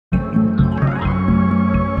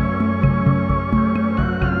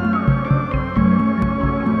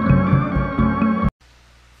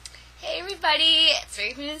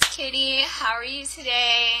Raveness kitty. How are you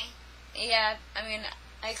today? Yeah, I mean,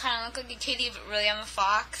 I kind of look like a kitty, but really I'm a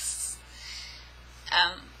fox.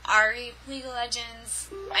 Ahri League of Legends.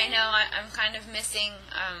 I know I'm kind of missing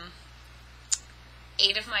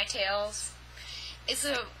 8 of my tails. It's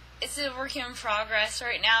a work in progress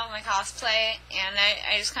right now with my cosplay, and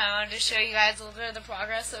I just kind of wanted to show you guys a little bit of the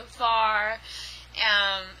progress so far.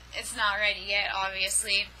 It's not ready yet,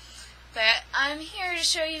 obviously, but I'm here to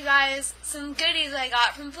show you guys some goodies I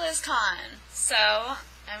got from Blizzcon. So,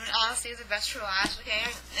 I'm going to honestly save the best for last,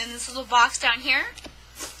 okay? In this little box down here,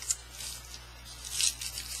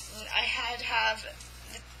 I had to have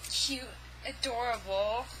the cute,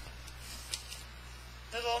 adorable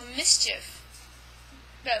little mischief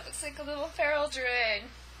that looks like a little feral druid.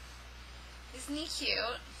 Isn't he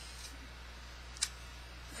cute?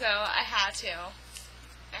 So I had to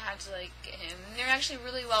like get him. And they're actually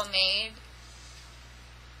really well made.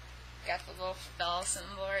 Got the little bell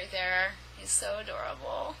symbol right there. He's so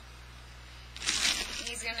adorable.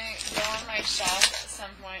 He's gonna go on my shelf at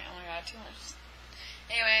some point. Oh my god, too much.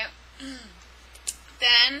 Anyway,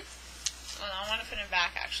 then, well, I want to put him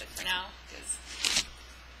back actually for now because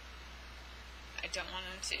I don't want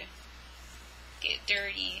him to get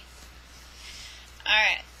dirty.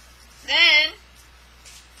 Alright, then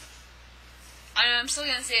I'm still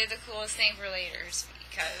going to save the coolest thing for later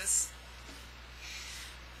because,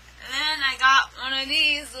 and then I got one of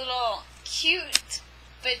these little cute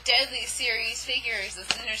but deadly series figures.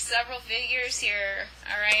 And there's several figures here,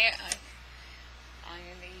 alright? I don't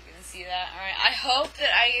even think you can see that. Alright, I hope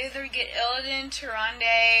that I either get Illidan,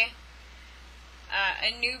 Tyrande,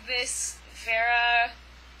 Anubis, Farah,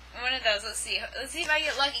 one of those. Let's see if I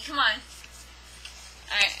get lucky. Come on.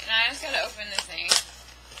 Alright, now I just gotta open this thing.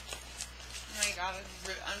 Oh my god,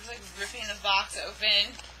 I'm just like ripping the box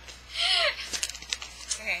open.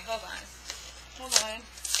 Okay, hold on. Hold on.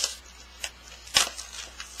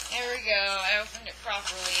 There we go. I opened it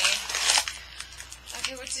properly.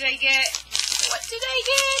 Okay, what did I get? What did I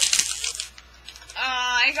get?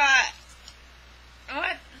 I got...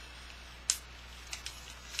 What?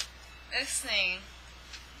 This thing.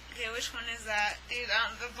 Okay, which one is that? Dude,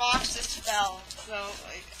 the box just fell. So,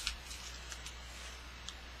 like...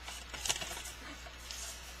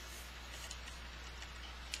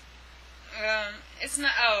 it's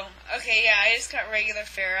not... Oh, okay, yeah, I just got regular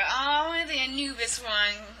Farah. Oh, I wanted the Anubis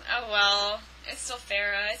one. Oh, well. It's still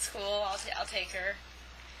Farah. It's cool. I'll take her.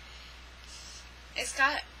 It's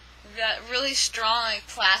got that really strong, like,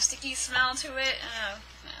 plasticky smell to it. Oh,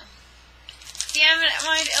 no. Damn it, I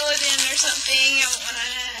wanted Illidan or something.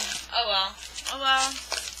 Oh well. Oh well.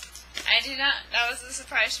 I did not. That was a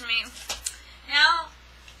surprise for me. Now,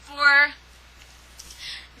 for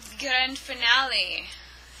the grand finale.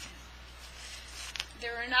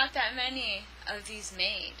 There were not that many of these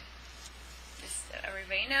made. Just that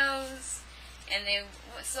everybody knows. And they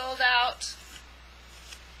sold out.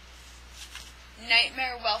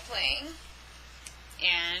 Nightmare Whelpling.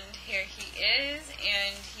 And here he is,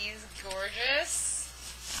 and he's gorgeous.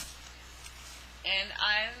 And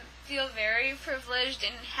I feel very privileged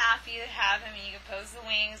and happy to have him. You can pose the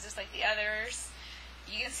wings just like the others.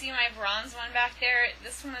 You can see my bronze one back there.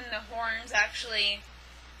 This one, the horns actually,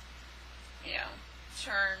 you know,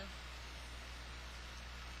 turn.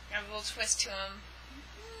 Have a little twist to him.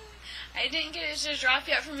 I didn't get it to drop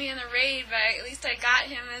yet for me in the raid, but at least I got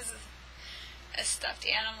him as a stuffed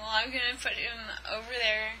animal. I'm going to put him over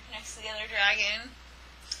there next to the other dragon.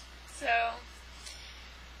 So,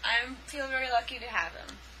 I feel very lucky to have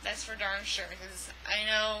him. That's for darn sure, because I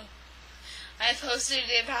know I posted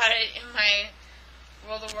about it in my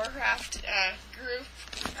World of Warcraft group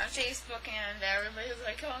on Facebook, and everybody was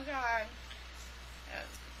like, oh god.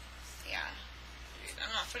 Yeah. Dude,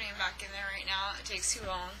 I'm not putting him back in there right now. It takes too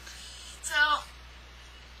long. So,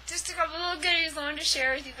 just a couple little goodies I wanted to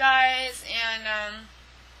share with you guys, and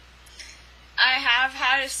I have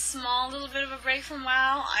had a small little bit of a break from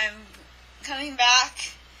WoW. I'm coming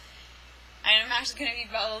back. I'm actually going to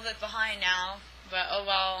be a little bit behind now, but oh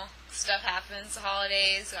well, stuff happens, the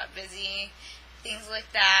holidays, got busy, things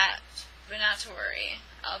like that, but not to worry,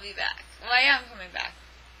 I'll be back. Well, I am coming back.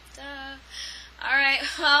 Duh. Alright,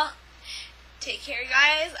 well, take care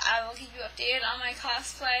guys, I will keep you updated on my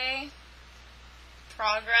cosplay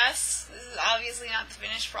progress. This is obviously not the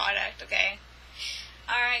finished product, okay?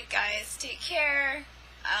 Alright guys, take care.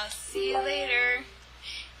 I'll see you later.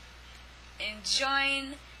 And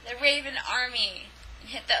join the Raven Army and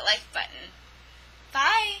hit that like button.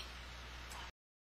 Bye!